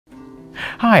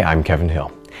Hi, I'm Kevin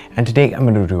Hill, and today I'm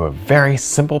going to do a very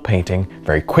simple painting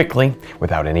very quickly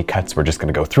without any cuts. We're just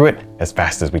going to go through it as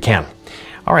fast as we can.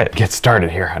 All right, get started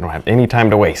here. I don't have any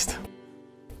time to waste.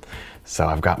 So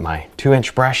I've got my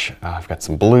 2-inch brush. I've got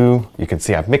some blue. You can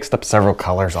see I've mixed up several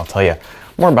colors. I'll tell you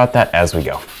more about that as we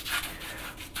go.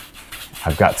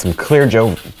 I've got some clear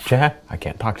I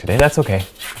can't talk today. That's okay.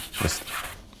 Just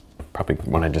probably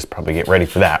want to probably get ready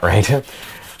for that, right?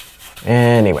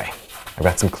 Anyway, I've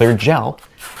got some clear gel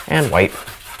and white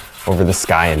over the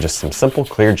sky and just some simple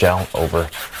clear gel over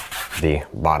the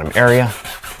bottom area.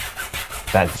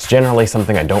 That's generally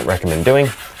something I don't recommend doing.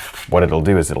 What it'll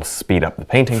do is it'll speed up the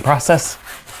painting process.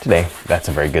 Today, that's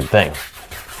a very good thing.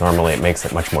 Normally it makes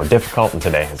it much more difficult, and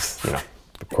today is,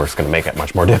 of course, going to make it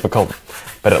much more difficult,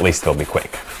 but at least it'll be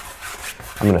quick.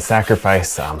 I'm going to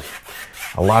sacrifice a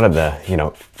lot of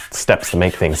the, steps to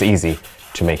make things easy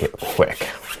to make it quick.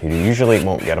 You usually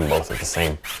won't get them both at the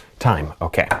same time.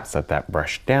 Okay, set that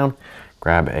brush down,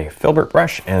 grab a filbert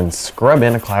brush and scrub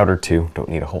in a cloud or two. Don't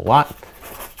need a whole lot,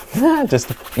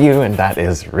 just a few, and that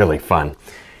is really fun.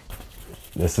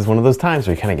 This is one of those times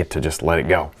where you kind of get to just let it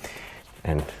go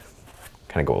and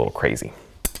kind of go a little crazy.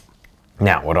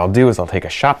 Now, what I'll do is I'll take a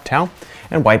shop towel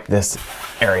and wipe this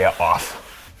area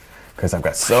off because I've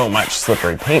got so much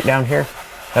slippery paint down here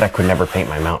that I could never paint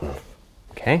my mountain.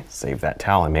 Okay, save that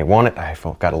towel. I may want it. I've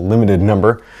got a limited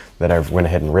number that I've went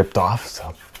ahead and ripped off, so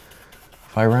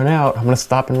if I run out, I'm gonna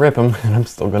stop and rip them, and I'm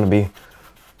still gonna be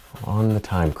on the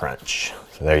time crunch.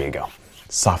 So there you go.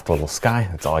 Soft little sky,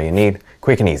 that's all you need.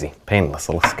 Quick and easy, painless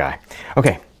little sky.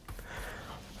 Okay,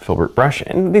 filbert brush,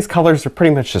 and these colors are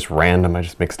pretty much just random. I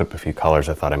just mixed up a few colors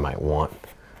I thought I might want.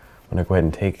 I'm gonna go ahead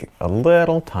and take a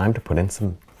little time to put in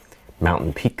some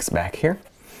mountain peaks back here.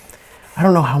 I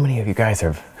don't know how many of you guys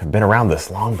have been around this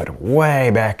long, but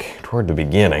way back toward the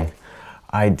beginning,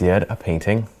 I did a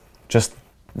painting just,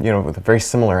 with a very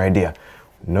similar idea.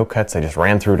 No cuts, I just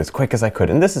ran through it as quick as I could.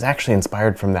 And this is actually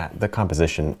inspired from that. The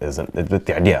composition isn't,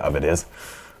 the idea of it is,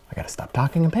 I gotta stop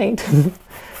talking and paint.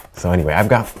 So anyway, I've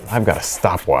got a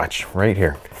stopwatch right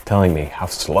here telling me how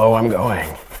slow I'm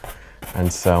going.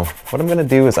 And so what I'm gonna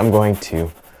do is I'm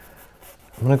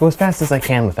gonna go as fast as I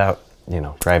can without,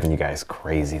 driving you guys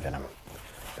crazy that I'm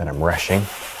rushing.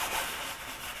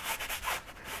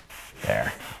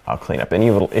 There, I'll clean up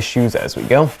any little issues as we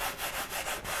go.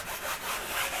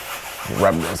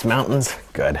 Rub those mountains,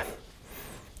 good.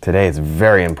 Today it's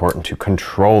very important to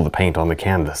control the paint on the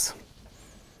canvas.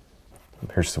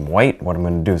 Here's some white. What I'm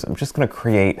gonna do is I'm just gonna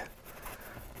create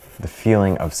the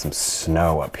feeling of some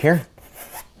snow up here.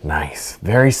 Nice,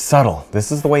 very subtle.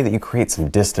 This is the way that you create some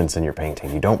distance in your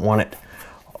painting. You don't want it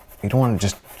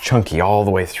just chunky all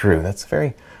the way through. That's a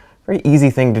very, very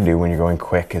easy thing to do when you're going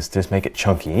quick, is just make it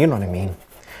chunky, you know what I mean?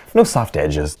 No soft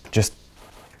edges, just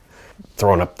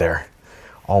thrown up there.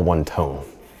 All one tone,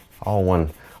 all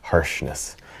one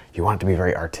harshness. You want it to be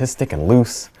very artistic and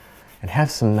loose and have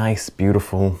some nice,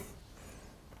 beautiful,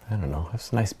 have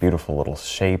some nice, beautiful little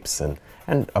shapes and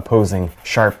opposing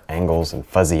sharp angles and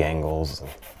fuzzy angles and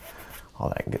all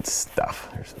that good stuff.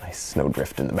 There's a nice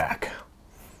snowdrift in the back.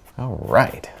 All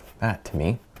right, that to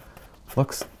me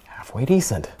looks halfway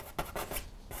decent.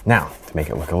 Now, to make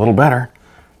it look a little better,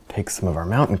 take some of our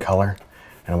mountain color,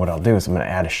 and what I'll do is I'm gonna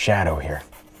add a shadow here.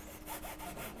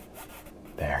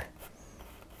 There.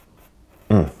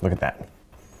 Look at that.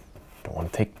 Don't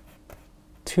want to take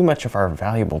too much of our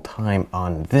valuable time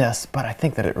on this, but I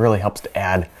think that it really helps to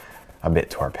add a bit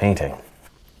to our painting.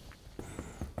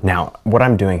 Now, what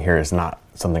I'm doing here is not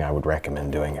something I would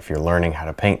recommend doing if you're learning how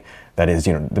to paint. That is,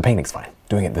 the painting's fine.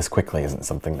 Doing it this quickly isn't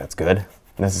something that's good,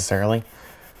 necessarily,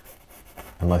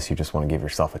 unless you just want to give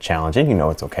yourself a challenge, and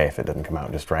it's okay if it doesn't come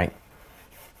out just right.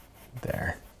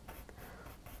 There.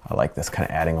 I like this kind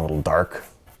of adding a little dark,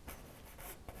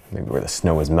 maybe where the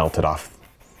snow has melted off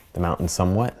the mountain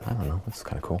somewhat. I don't know, it's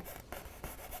kind of cool.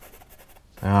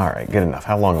 All right, good enough.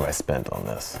 How long have I spent on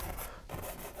this?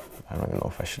 I don't even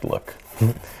know if I should look.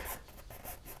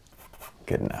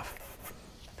 Good enough.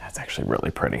 That's actually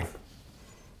really pretty.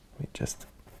 Let me just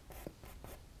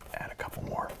add a couple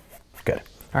more. Good.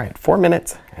 All right, 4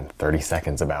 minutes and 30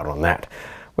 seconds about on that.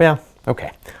 Well,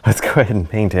 okay, let's go ahead and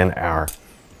paint in our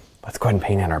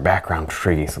background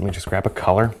trees. Let me just grab a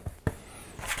color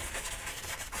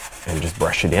and just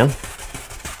brush it in.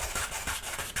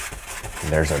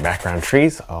 And there's our background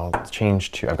trees. I'll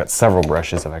change to, I've got several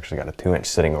brushes. I've actually got a 2-inch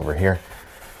sitting over here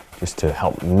just to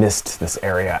help mist this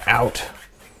area out.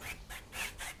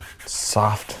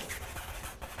 Soft.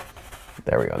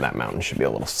 There we go, that mountain should be a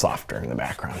little softer in the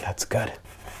background. That's good.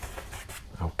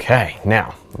 Okay,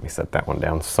 now let me set that one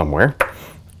down somewhere.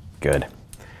 Good.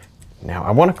 Now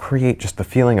I want to create just the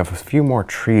feeling of a few more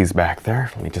trees back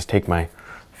there. Let me just take my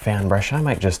fan brush. I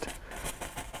might just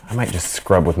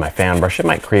scrub with my fan brush. It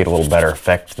might create a little better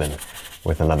effect than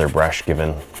with another brush,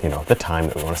 given, you know, the time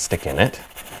that we want to stick in it.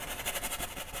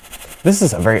 This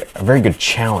is a very good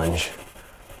challenge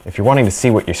if you're wanting to see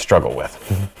what you struggle with.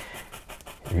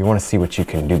 If you want to see what you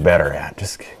can do better at,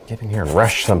 just get in here and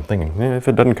rush something, and if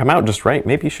it doesn't come out just right,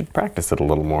 maybe you should practice it a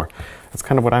little more. That's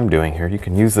kind of what I'm doing here. You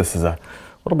can use this as a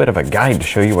little bit of a guide to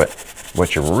show you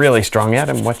what you're really strong at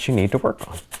and what you need to work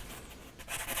on.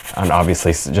 And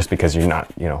obviously, just because you're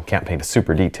not, you know, can't paint a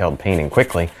super detailed painting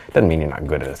quickly, doesn't mean you're not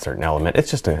good at a certain element. It's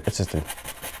just a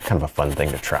kind of a fun thing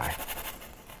to try.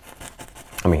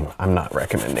 I mean, I'm not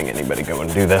recommending anybody go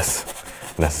and do this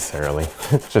necessarily.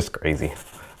 It's just crazy.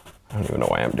 I don't even know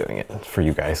why I'm doing it. It's for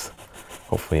you guys.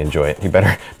 Hopefully enjoy it. You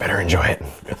better enjoy it.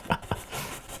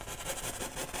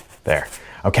 There.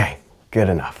 Okay, good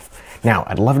enough. Now,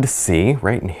 I'd love to see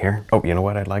right in here. Oh, you know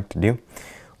what I'd like to do?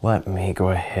 Let me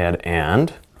go ahead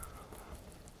and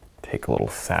take a little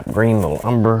sap green, a little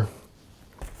umber,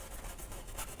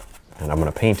 and I'm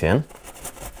going to paint in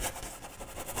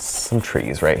some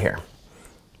trees right here.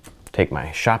 Take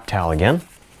my shop towel again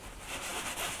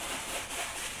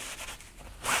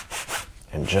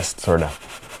and just sort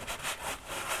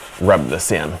of rub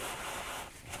this in.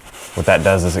 What that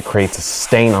does is it creates a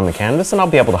stain on the canvas, and I'll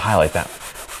be able to highlight that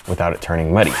without it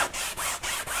turning muddy.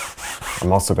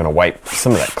 I'm also going to wipe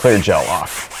some of that clear gel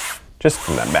off, just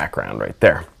from that background right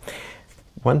there.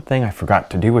 One thing I forgot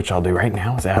to do, which I'll do right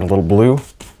now, is add a little blue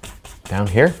down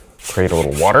here, create a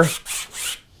little water.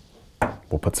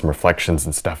 We'll put some reflections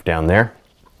and stuff down there.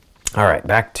 All right,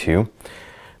 back to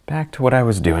what I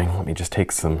was doing. Let me just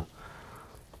take some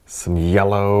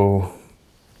yellow.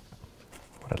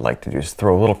 What I'd like to do is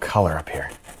throw a little color up here.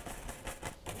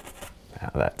 Now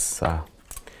that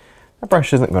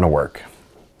brush isn't going to work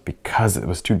because it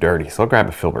was too dirty, so I'll grab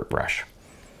a filbert brush.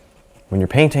 When you're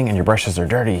painting and your brushes are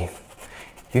dirty,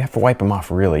 you have to wipe them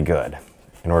off really good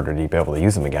in order to be able to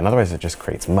use them again. Otherwise, it just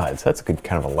creates mud. So that's a good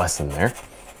kind of a lesson there.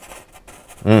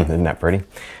 Isn't that pretty?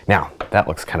 Now, that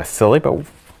looks kind of silly, but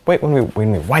wait,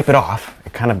 when we wipe it off,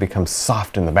 it kind of becomes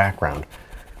soft in the background,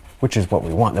 which is what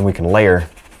we want. Then we can layer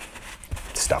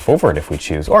stuff over it if we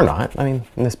choose, or not. I mean,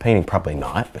 in this painting, probably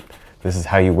not, but this is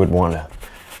how you would want to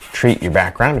treat your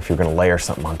background if you're going to layer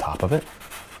something on top of it.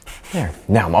 There.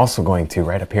 Now, I'm also going to,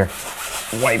 right up here,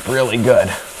 wipe really good,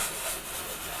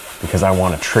 because I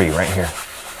want a tree right here.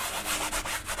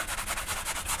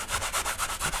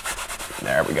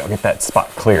 There we go. Get that spot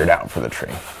cleared out for the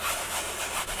tree.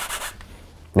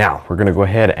 Now, we're going to go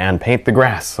ahead and paint the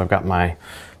grass. So I've got my,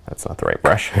 that's not the right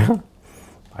brush.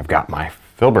 I've got my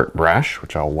filbert brush,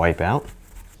 which I'll wipe out.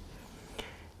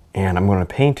 And I'm going to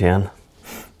paint in,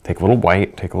 take a little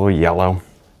white, take a little yellow.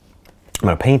 I'm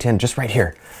going to paint in just right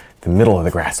here, the middle of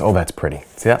the grass. Oh, that's pretty.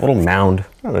 See that little mound?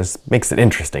 Oh, this makes it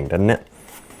interesting, doesn't it?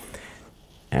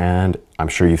 And I'm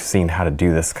sure you've seen how to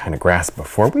do this kind of grass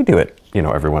before. We do it, you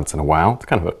know, every once in a while. It's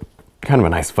kind of a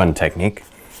nice, fun technique.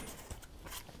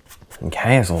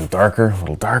 Okay, it's a little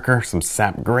darker, some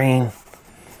sap green.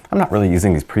 I'm not really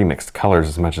using these pre-mixed colors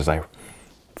as much as I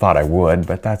thought I would,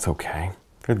 but that's okay.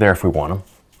 They're there if we want them.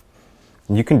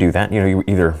 And you can do that. You know, you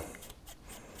either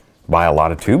buy a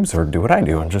lot of tubes or do what I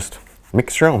do and just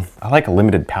mix your own. I like a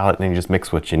limited palette, and then you just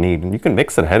mix what you need. And you can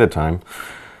mix it ahead of time.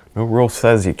 No rule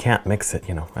says you can't mix it,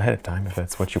 you know, ahead of time if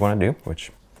that's what you want to do,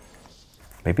 which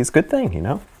maybe is a good thing, you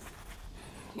know.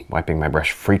 Wiping my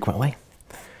brush frequently.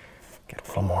 Get a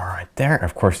little more right there.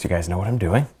 Of course, you guys know what I'm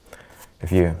doing.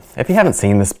 If you haven't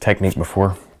seen this technique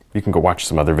before, you can go watch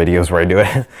some other videos where I do it.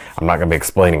 I'm not going to be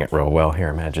explaining it real well here,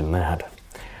 imagine that.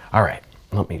 All right,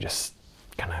 let me just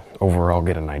kind of overall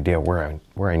get an idea where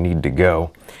I need to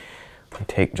go. I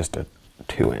take just a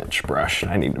 2-inch brush,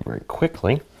 and I need to very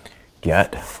quickly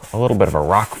get a little bit of a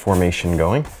rock formation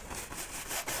going.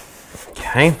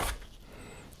 Okay,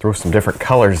 throw some different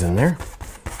colors in there.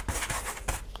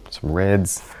 Some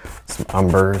reds, some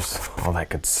umbers, all that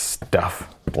good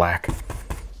stuff, black.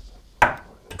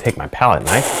 Take my palette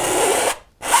knife,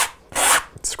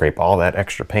 scrape all that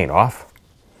extra paint off.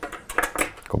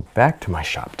 Go back to my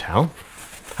shop towel.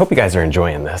 Hope you guys are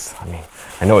enjoying this. I mean,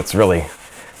 I know it's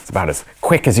about as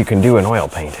quick as you can do an oil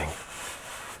painting.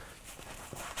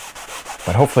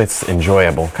 But hopefully it's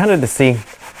enjoyable, kind of to see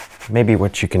maybe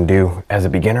what you can do as a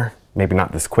beginner. Maybe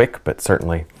not this quick, but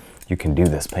certainly you can do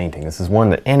this painting. This is one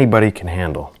that anybody can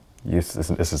handle. This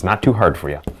is not too hard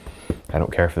for you. I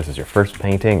don't care if this is your first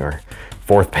painting or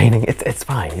fourth painting, it's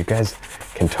fine. You guys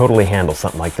can totally handle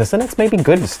something like this, and it's maybe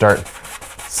good to start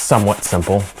somewhat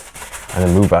simple and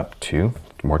then move up to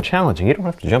more challenging. You don't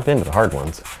have to jump into the hard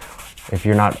ones. if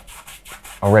you're not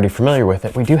already familiar with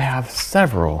it, we do have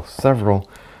several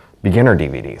beginner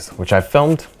DVDs, which I've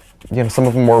filmed, you know, some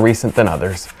of them more recent than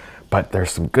others, but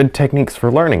there's some good techniques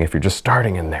for learning if you're just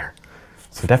starting in there.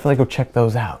 So definitely go check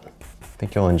those out. I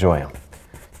think you'll enjoy them.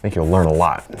 I think you'll learn a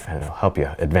lot, and it'll help you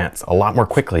advance a lot more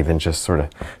quickly than just sort of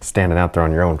standing out there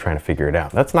on your own trying to figure it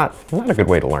out. That's not a good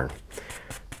way to learn.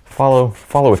 Follow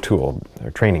a tool,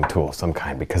 or training tool of some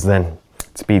kind, because then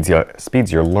it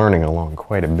speeds your learning along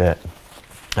quite a bit.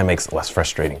 That makes it less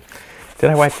frustrating.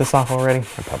 Did I wipe this off already?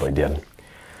 I probably did.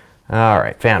 All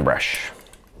right, fan brush.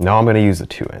 No, I'm going to use a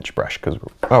 2-inch brush, or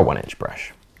 1-inch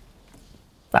brush.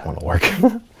 That one will work.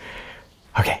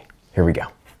 Okay, here we go.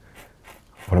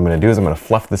 What I'm going to do is I'm going to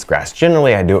fluff this grass.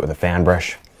 Generally, I do it with a fan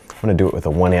brush. I'm going to do it with a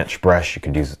 1-inch brush. You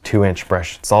could use a 2-inch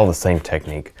brush. It's all the same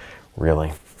technique,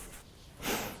 really.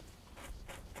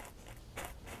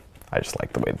 I just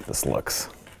like the way that this looks.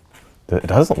 It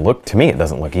doesn't look, to me, it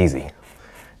doesn't look easy.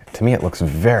 To me, it looks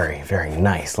very, very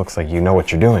nice. Looks like you know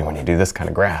what you're doing when you do this kind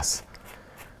of grass.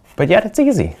 But yet it's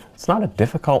easy. It's not a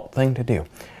difficult thing to do.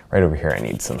 Right over here, I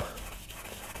need some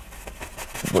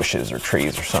bushes or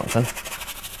trees or something.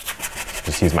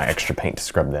 Just use my extra paint to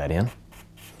scrub that in.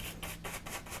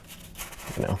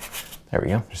 You know, there we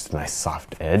go. Just a nice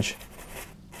soft edge.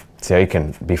 See how you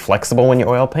can be flexible when you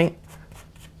oil paint?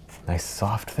 Nice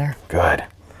soft there. Good.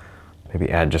 Maybe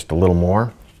add just a little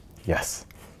more. Yes.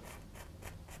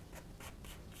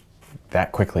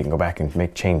 That quickly you can go back and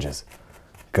make changes.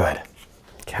 Good.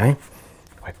 Okay.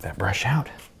 Wipe that brush out.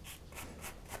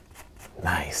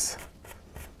 Nice.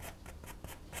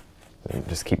 And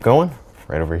just keep going.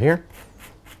 Right over here.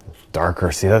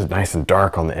 Darker. See, that's nice and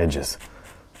dark on the edges.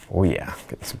 Oh yeah.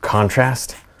 Getting some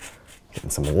contrast.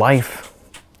 Getting some life.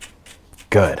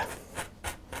 Good.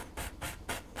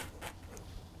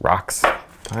 Rocks.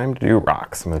 Time to do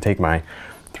rocks. I'm going to take my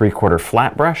 3/4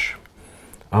 flat brush.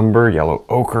 Umber, yellow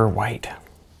ochre, white.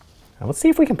 Now let's see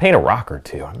if we can paint a rock or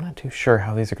two. I'm not too sure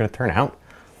how these are going to turn out,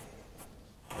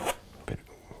 but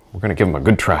we're going to give them a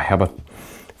good try. How about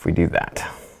if we do that?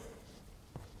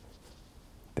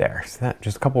 There, see that?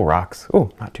 Just a couple rocks.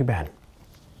 Oh, not too bad.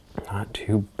 Not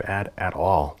too bad at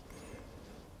all.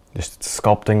 Just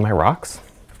sculpting my rocks.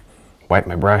 Wipe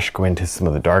my brush, go into some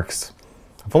of the darks.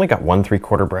 I've only got 1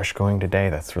 3/4 brush going today.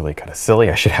 That's really kind of silly.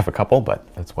 I should have a couple,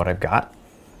 but that's what I've got.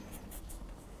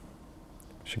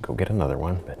 Should go get another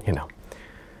one, but you know,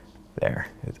 there.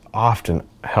 It often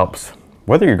helps,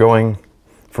 whether you're going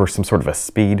for some sort of a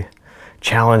speed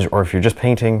challenge or if you're just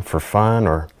painting for fun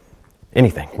or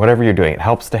anything, whatever you're doing, it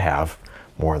helps to have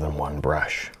more than one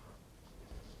brush.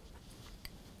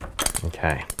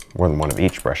 Okay, more than one of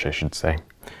each brush, I should say.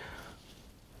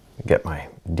 Get my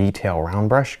detail round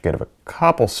brush, get a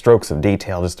couple strokes of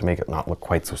detail just to make it not look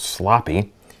quite so sloppy.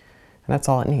 And that's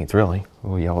all it needs, really. A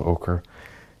little yellow ochre.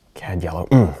 Cad yellow,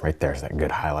 right there's that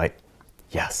good highlight.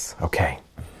 Yes, okay.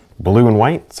 Blue and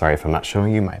white, sorry if I'm not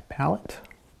showing you my palette.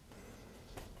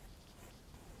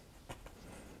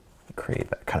 Create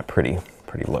that kind of pretty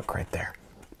look right there.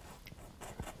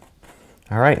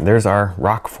 All right, there's our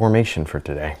rock formation for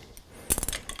today.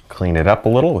 Clean it up a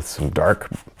little with some dark,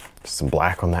 some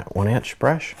black on that 1-inch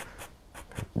brush.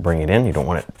 Bring it in, you don't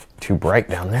want it too bright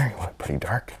down there, you want it pretty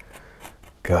dark.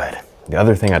 Good. The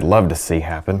other thing I'd love to see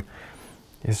happen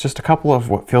is just a couple of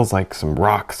what feels like some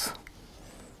rocks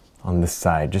on this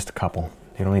side, just a couple.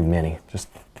 You don't need many, just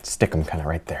stick them kind of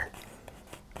right there.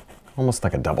 Almost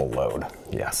like a double load,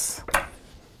 yes.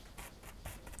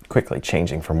 Quickly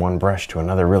changing from one brush to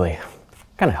another really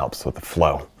kind of helps with the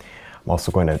flow. I'm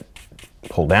also going to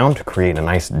pull down to create a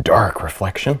nice dark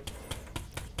reflection.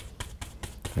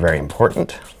 Very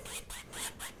important.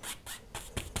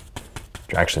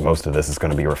 Actually, most of this is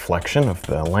going to be reflection of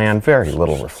the land, very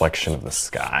little reflection of the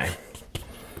sky.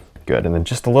 Good, and then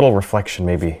just a little reflection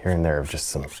maybe here and there of just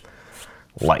some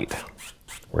light.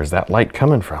 Where's that light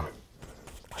coming from?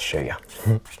 I'll show you.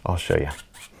 I'll show you.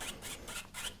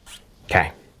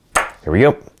 Okay, here we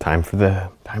go. Time for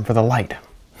the light.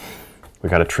 We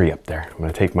got a tree up there. I'm going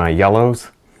to take my yellows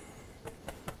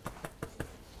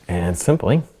and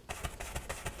simply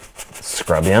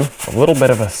scrub in a little bit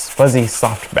of a fuzzy,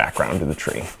 soft background to the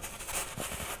tree.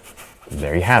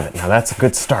 There you have it. Now that's a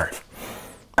good start.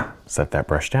 Set that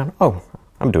brush down. Oh,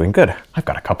 I'm doing good. I've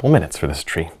got a couple minutes for this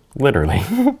tree. Literally.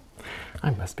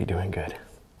 I must be doing good.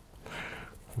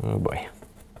 Oh boy.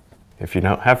 If you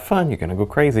don't have fun, you're gonna go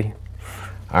crazy.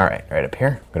 All right, right up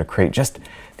here, I'm gonna create just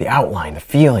the outline, the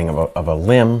feeling of a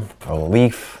limb, a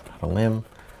leaf, a limb.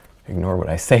 Ignore what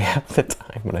I say half the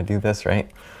time when I do this, right?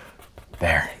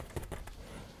 There.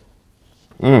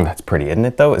 That's pretty, isn't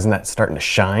it though? Isn't that starting to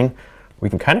shine? We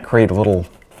can kind of create a little,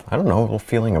 I don't know, a little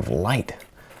feeling of light.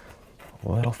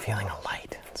 A little feeling of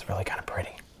light. It's really kind of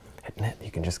pretty, isn't it?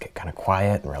 You can just get kind of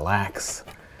quiet and relax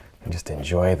and just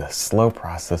enjoy the slow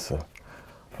process of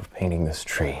painting this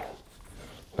tree.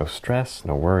 No stress,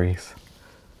 no worries,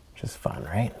 just fun,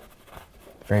 right?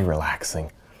 Very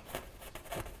relaxing.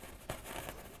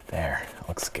 There,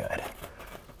 looks good.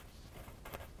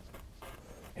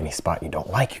 Any spot you don't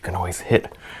like, you can always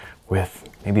hit with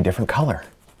maybe a different color.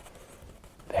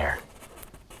 There.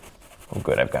 Oh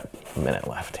good, I've got a minute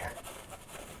left here.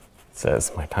 It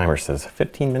says, my timer says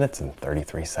 15 minutes and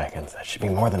 33 seconds. That should be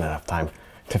more than enough time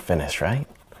to finish, right?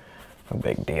 No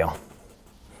big deal.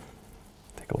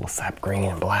 Take a little sap green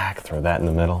and black, throw that in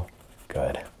the middle.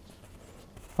 Good.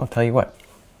 I'll tell you what,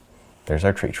 there's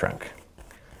our tree trunk.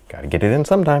 Gotta get it in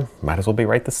sometime. Might as well be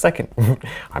right this second.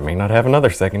 I may not have another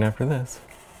second after this.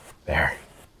 There.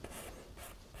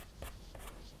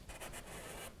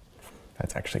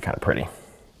 That's actually kind of pretty.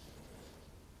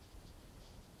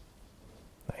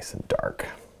 Nice and dark.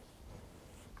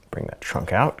 Bring that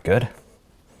trunk out, good.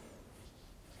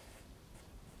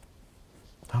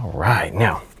 All right,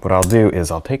 now what I'll do is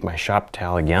I'll take my shop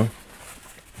towel again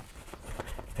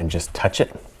and just touch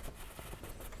it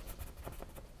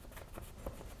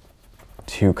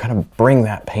to kind of bring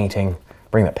that paint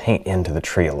into the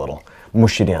tree a little.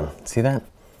 Mush it in, see that?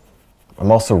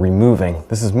 I'm also removing,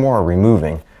 this is more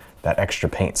removing that extra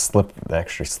paint, the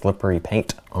extra slippery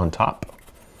paint on top.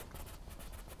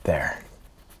 There.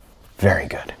 Very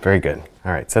good, very good.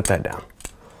 All right, set that down.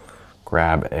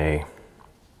 Grab a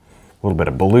little bit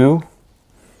of blue.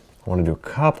 I want to do a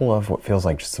couple of what feels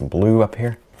like just some blue up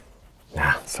here.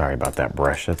 Nah, sorry about that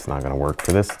brush. It's not going to work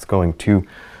for this. It's going too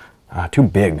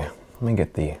big. Let me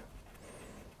get the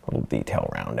little detail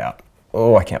round out.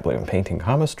 Oh, I can't believe I'm painting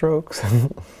comma strokes.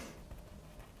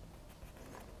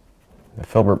 The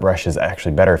filbert brush is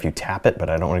actually better if you tap it, but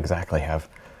I don't exactly have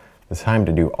the time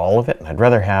to do all of it. And I'd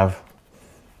rather have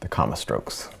the comma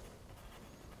strokes.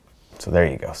 So there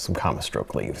you go, some comma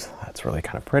stroke leaves. That's really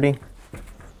kind of pretty.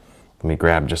 Let me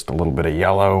grab just a little bit of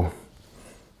yellow,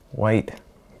 white,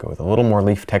 go with a little more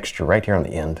leaf texture right here on the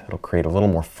end. It'll create a little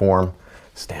more form.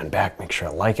 Stand back, make sure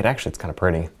I like it. Actually, it's kind of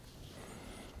pretty.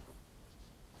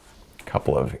 A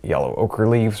couple of yellow ochre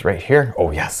leaves right here.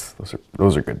 Oh yes,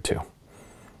 those are good too.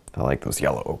 I like those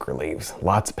yellow ochre leaves.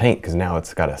 Lots of paint because now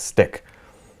it's got a stick.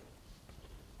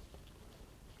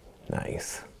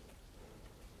 Nice.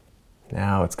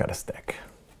 Now it's got a stick.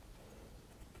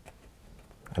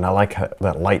 And I like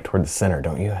that light toward the center,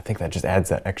 don't you? I think that just adds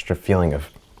that extra feeling of,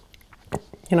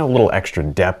 you know, a little extra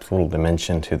depth, a little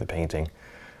dimension to the painting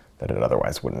that it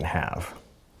otherwise wouldn't have.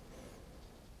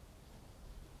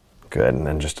 Good, and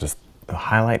then just a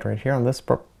highlight right here on this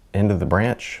end of the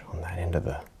branch, on that end of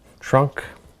the trunk.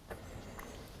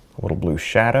 A little blue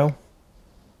shadow.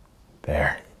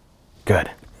 There.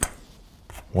 Good.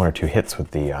 One or two hits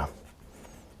with the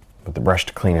brush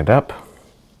to clean it up.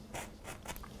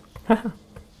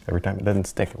 Every time it doesn't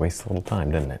stick, it wastes a little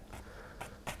time, doesn't it?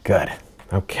 Good.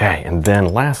 Okay, and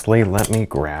then lastly, let me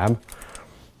grab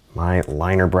my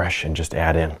liner brush and just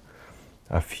add in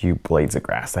a few blades of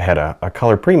grass. I had a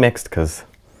color pre-mixed because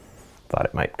I thought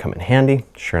it might come in handy.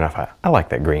 Sure enough, I like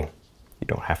that green. You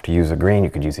don't have to use a green, you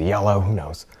could use a yellow, who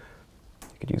knows?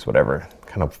 You could use whatever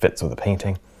kind of fits with the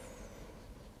painting.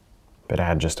 But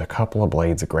add just a couple of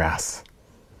blades of grass.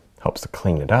 Helps to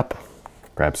clean it up.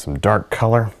 Grab some dark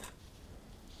color.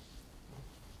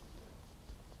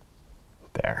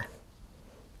 There.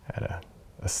 Add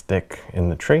a stick in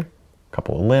the tree, a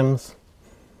couple of limbs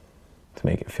to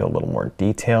make it feel a little more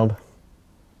detailed.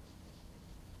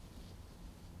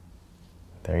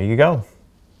 There you go.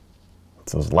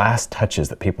 It's those last touches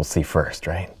that people see first,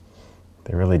 right?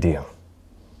 They really do.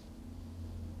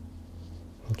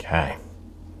 Okay.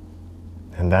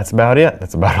 And that's about it.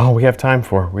 That's about all we have time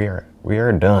for. We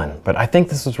are done. But I think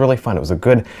this was really fun. It was a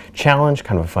good challenge,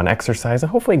 kind of a fun exercise,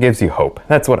 and hopefully it gives you hope.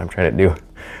 That's what I'm trying to do.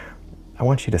 I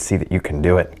want you to see that you can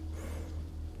do it.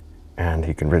 And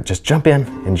you can just jump in,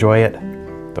 enjoy it.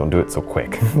 Don't do it so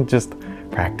quick. Just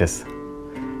practice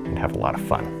and have a lot of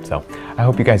fun. So I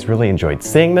hope you guys really enjoyed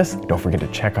seeing this. Don't forget to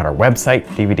check out our website,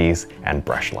 DVDs, and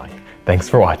brush line. Thanks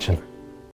for watching.